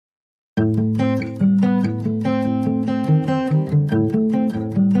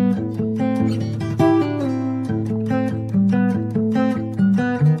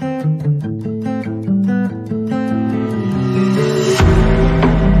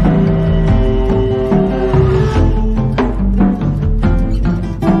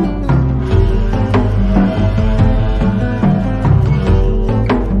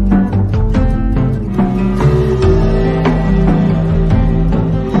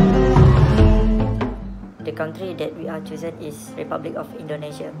country that we are chosen is Republic of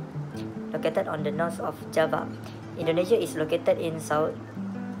Indonesia, located on the north of Java. Indonesia is located in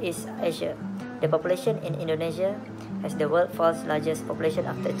Southeast Asia. The population in Indonesia has the world's fourth largest population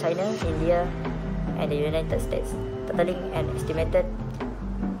after China, India, and the United States, totaling an estimated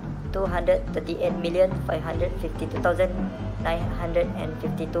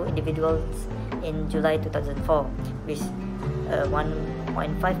 238,552,952 individuals in July 2004, with a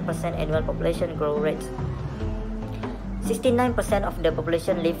 1.5% annual population growth rate. 69% of the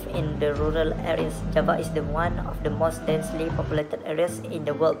population live in the rural areas. Java is one of the most densely populated areas in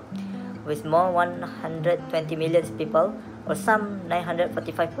the world, with more 120 million people, or some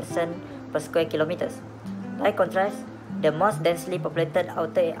 945% per square kilometers. By contrast, the most densely populated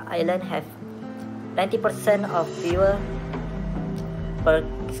outer island have 90% of fewer per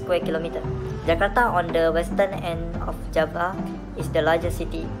square kilometer. Jakarta, on the western end of Java, is the largest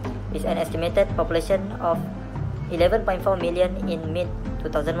city, with an estimated population of 11.4 million in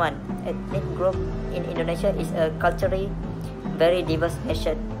mid-2001. Ethnic group in Indonesia is a culturally very diverse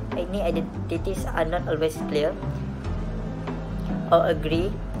nation. Ethnic identities are not always clear or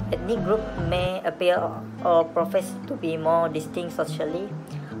agree. Ethnic groups may appear or profess to be more distinct socially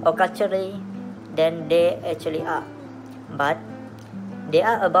or culturally than they actually are, but there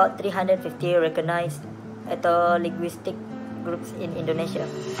are about 350 recognized ethno-linguistic groups in Indonesia.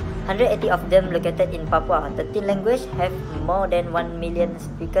 180 of them located in Papua. 13 languages have more than 1 million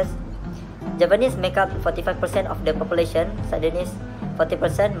speakers. Javanese make up 45% of the population, Sundanese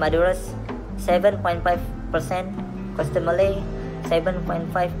 40%, Maduras 7.5%, Costa Malay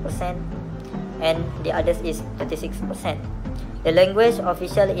 7.5%, and the others is 36%. The language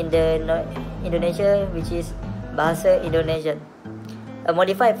official in the Indonesia, which is Bahasa Indonesian, a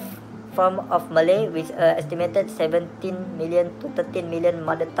modified form of Malay with estimated 17 million to 13 million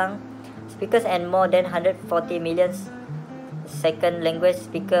mother tongue speakers and more than 140 million second language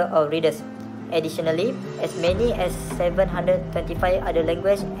speaker or readers. Additionally, as many as 725 other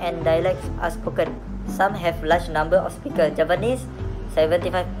languages and dialects are spoken. Some have large number of speakers. Javanese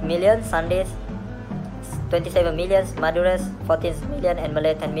 75 million, Sundays 27 million, Maduras 14 million, and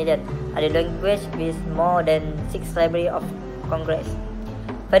Malay 10 million. Other language with more than 6 Library of Congress.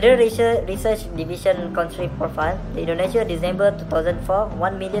 Federal Research Division Country Profile. The Indonesia, December 2004,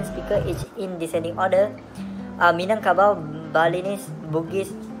 1 million speakers each in descending order are Minangkabau, Balinese,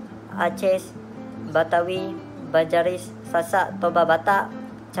 Bugis, Aceh, Batawi, Bajaris, Sasak, Toba Batak,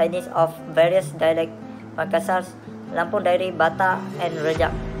 Chinese of various dialects, Makassar, Lampung Dairi, Batak, and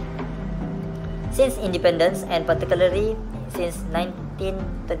Rejak. Since independence, and particularly since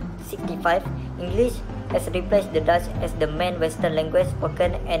 1965, English has replaced the Dutch as the main Western language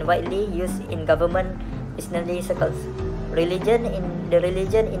spoken and widely used in government business circles. Religion in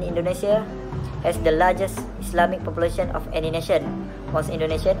Indonesia has the largest Islamic population of any nation. Most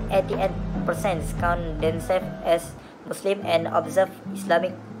Indonesians, 88%, count themselves as Muslim and observe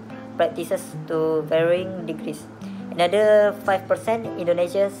Islamic practices to varying degrees. Another 5%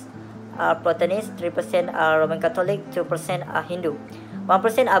 Indonesians are Protestants, 3% are Roman Catholic, 2% are Hindu,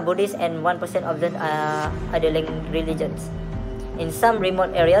 1% are Buddhist, and 1% of them are other religions. In some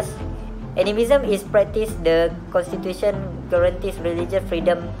remote areas, animism is practiced. The Constitution guarantees religious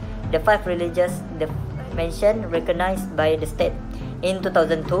freedom. The 5 religions mentioned recognized by the state. In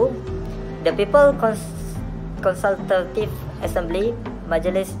 2002, the People Consultative Assembly,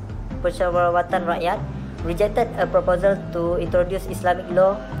 Majelis Permusyawaratan Rakyat, rejected a proposal to introduce Islamic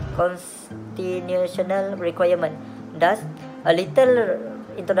law constitutional requirement. Thus, a little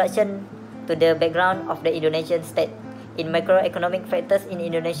introduction to the background of the Indonesian state. In macroeconomic factors in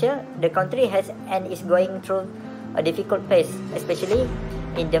Indonesia, the country has and is going through a difficult phase, especially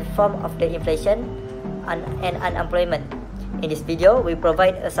in the form of the inflation and unemployment. In this video, we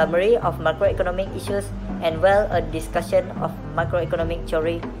provide a summary of macroeconomic issues and a discussion of macroeconomic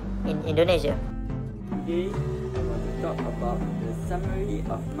theory in Indonesia. Today, I want to talk about the summary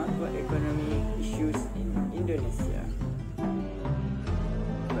of macroeconomic issues in Indonesia.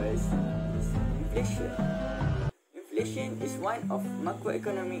 First is inflation. Inflation is one of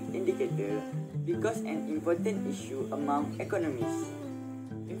macroeconomic indicator because an important issue among economists.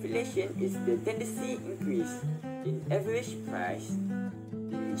 Inflation is the tendency increase in average price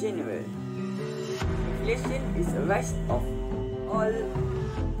in general. Inflation is a rise of all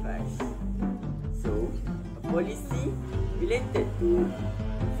price. So, a policy related to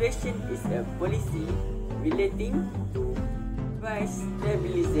inflation is a policy relating to price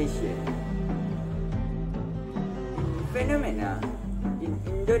stabilization. Phenomena in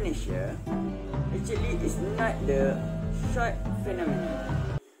Indonesia actually is not the short phenomenon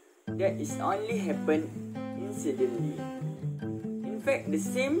that is only happened coincidentally. In fact, the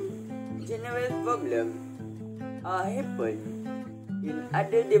same general problem happen in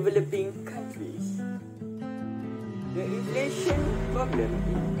other developing countries. The inflation problem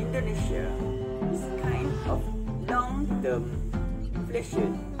in Indonesia is kind of long-term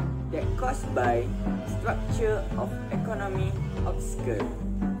inflation that caused by structure of economy obstacle,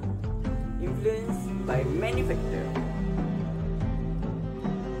 influenced by many factors.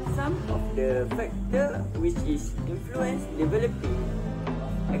 Some of the factors which is influence developing of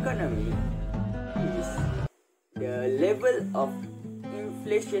economy is the level of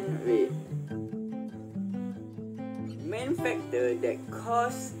inflation rate. Main factors that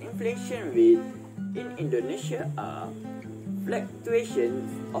cause inflation rate in Indonesia are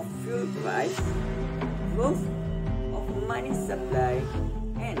fluctuations of fuel price, growth of money supply,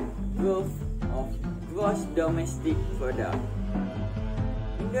 and growth of gross domestic product.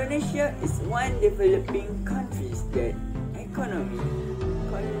 Indonesia is one developing countries that economy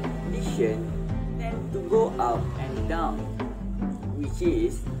condition tend to go up and down, which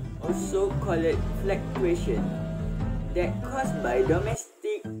is also called fluctuation that caused by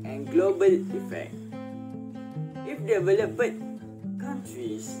domestic and global effect. If developed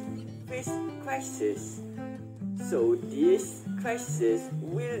countries face crisis, so this crisis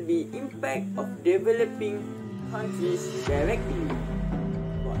will be impact of developing countries directly.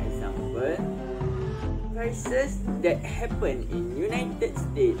 For example, crisis that happened in United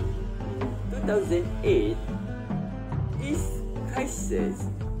States in 2008, this crisis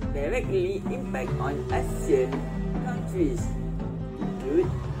directly impact on ASEAN countries, include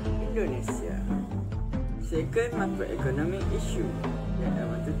Indonesia. Second macroeconomic issue that I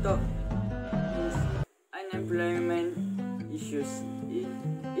want to talk is unemployment issues in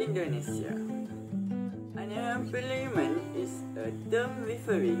Indonesia. Unemployment is a term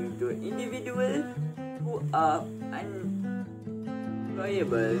referring to individuals who are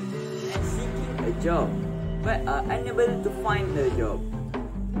unemployable and seeking a job but are unable to find a job.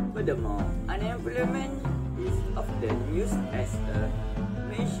 Furthermore, unemployment is often used as a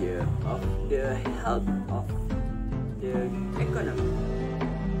measure of the health of the economy.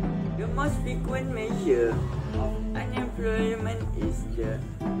 The most frequent measure of unemployment is the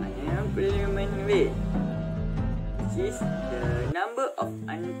unemployment rate, which is the number of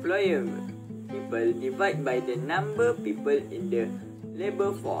unemployed people divided by the number of people in the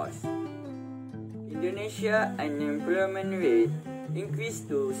labor force. Indonesia unemployment rate increased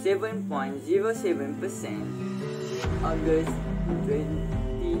to 7.07% in August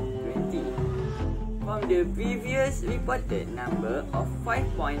 2020 from the previous reported number of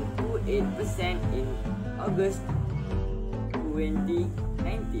 5.28% in August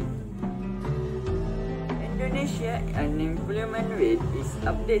 2019. Indonesia unemployment rate is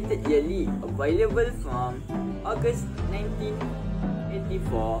updated yearly, available from August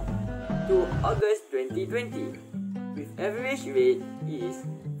 1984 to August 2020, with average rate is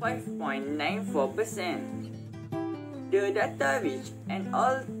 5.94%. The data reached an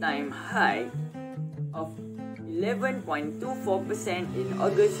all-time high of 11.24% in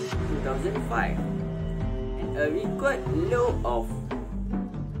August 2005 and a record low of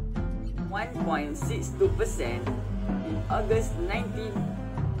 1.62% in August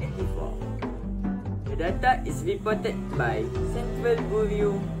 1984. The data is reported by Central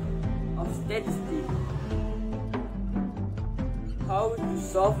Bureau of Statistics. How to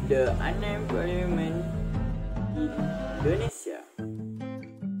solve the unemployment in Indonesia?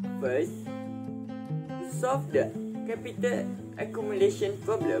 First, to solve the capital accumulation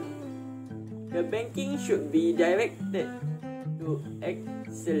problem, the banking should be directed to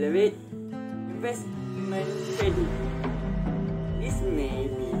accelerate investment credit. This may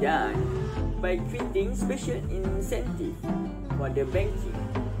be done by creating special incentive for the banking,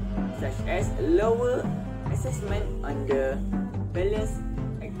 such as a lower assessment on the balance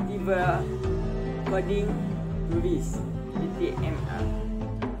activa according to risk (ATMR).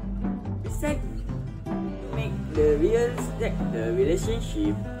 Besides, to make the real sector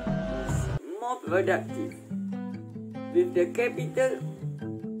relationship is more productive with the capital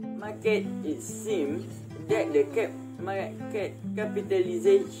market, it seems that the market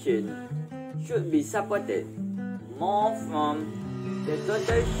capitalization should be supported more from the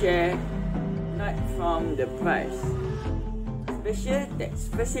total share, not from the price. Special tax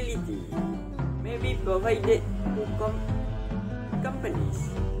facility may be provided to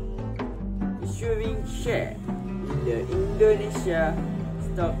companies issuing share in the Indonesia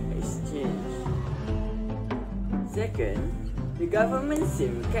Stock Exchange. Second, the government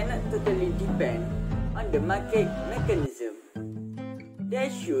cannot totally depend on the market mechanism. There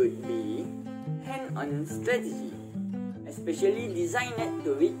should be hand-on strategy, especially designed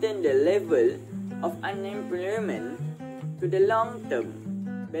to return the level of unemployment to the long-term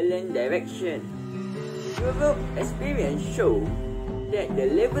balanced direction. Europe's experience show that the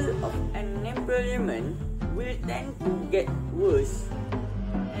level of unemployment will tend to get worse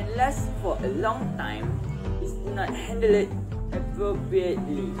and last for a long time if not handled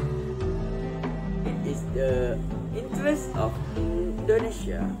appropriately. It is the interest of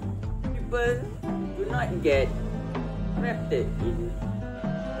Indonesia people do not get trapped in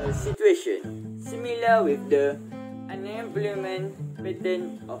a situation similar with the unemployment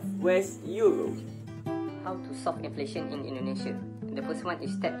pattern of West Europe. How to solve inflation in Indonesia? The first one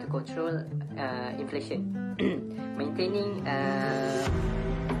is step to control inflation. Maintaining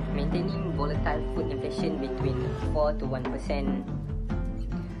volatile food inflation between 4 to 1%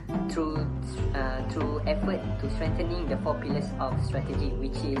 through effort to strengthening the 4 pillars of strategy,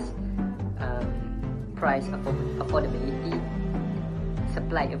 which is price affordability,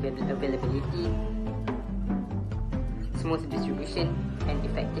 supply availability, smooth distribution, and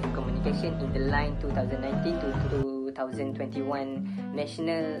effective communication in the line 2019 to 2021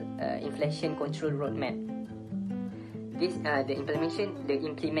 National Inflation Control Roadmap. The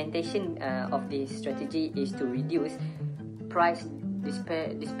implementation of this strategy is to reduce price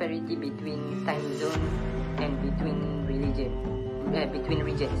disparity between time zone and between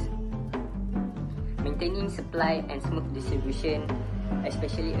regions. Maintaining supply and smooth distribution,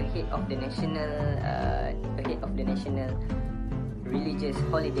 especially ahead of the national religious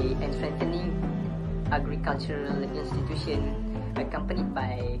holiday, and strengthening agricultural institution accompanied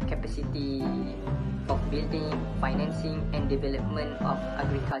by capacity of building, financing, and development of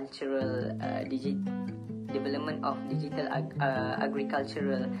digital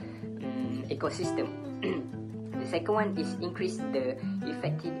agricultural ecosystem. The second one is increase the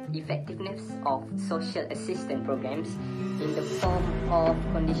effectiveness of social assistance programs in the form of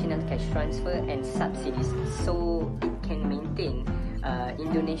conditional cash transfer and subsidies, so it can maintain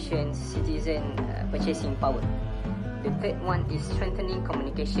Indonesian citizen purchasing power. The third one is strengthening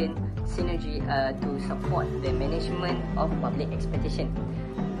communication synergy to support the management of public expectation.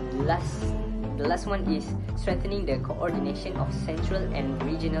 The last one is strengthening the coordination of central and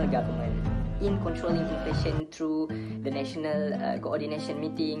regional government in controlling inflation through the National Coordination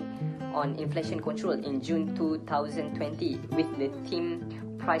Meeting on Inflation Control in June 2020 with the theme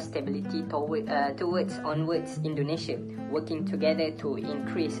Price Stability towards Onwards Indonesia, working together to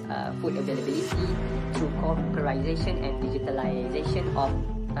increase food availability through corporatization and digitalization of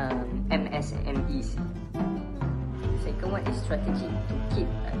MSMEs. The second one is strategy to keep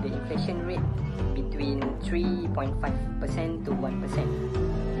the inflation rate between 3.5% to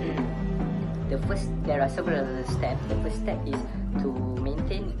 1%. There are several steps. The first step is to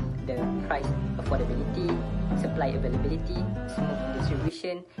maintain the price affordability, supply availability, smooth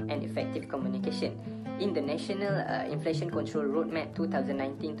distribution, and effective communication. In the National Inflation Control Roadmap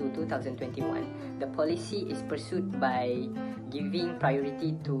 2019 to 2021, the policy is pursued by giving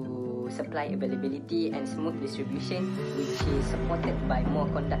priority to supply availability and smooth distribution, which is supported by more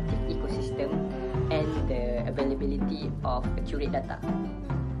conducive ecosystem and the availability of accurate data.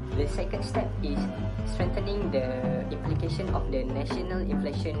 The second step is strengthening the implication of the National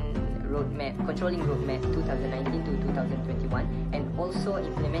Inflation Controlling Roadmap 2019 to 2021, and also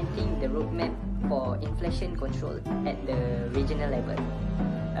implementing the roadmap for inflation control at the regional level.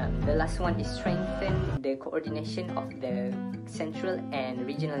 The last one is strengthen the coordination of the central and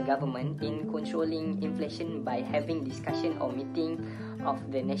regional government in controlling inflation by having discussion or meeting of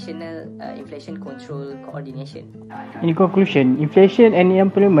the National Inflation Control Coordination. In conclusion, inflation and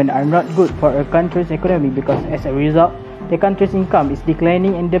unemployment are not good for a country's economy because as a result, the country's income is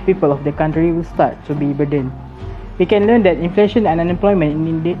declining and the people of the country will start to be burdened. We can learn that inflation and unemployment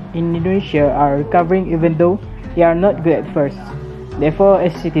in Indonesia are recovering even though they are not good at first. Therefore,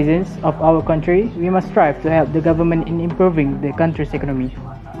 as citizens of our country, we must strive to help the government in improving the country's economy.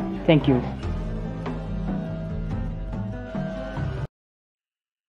 Thank you.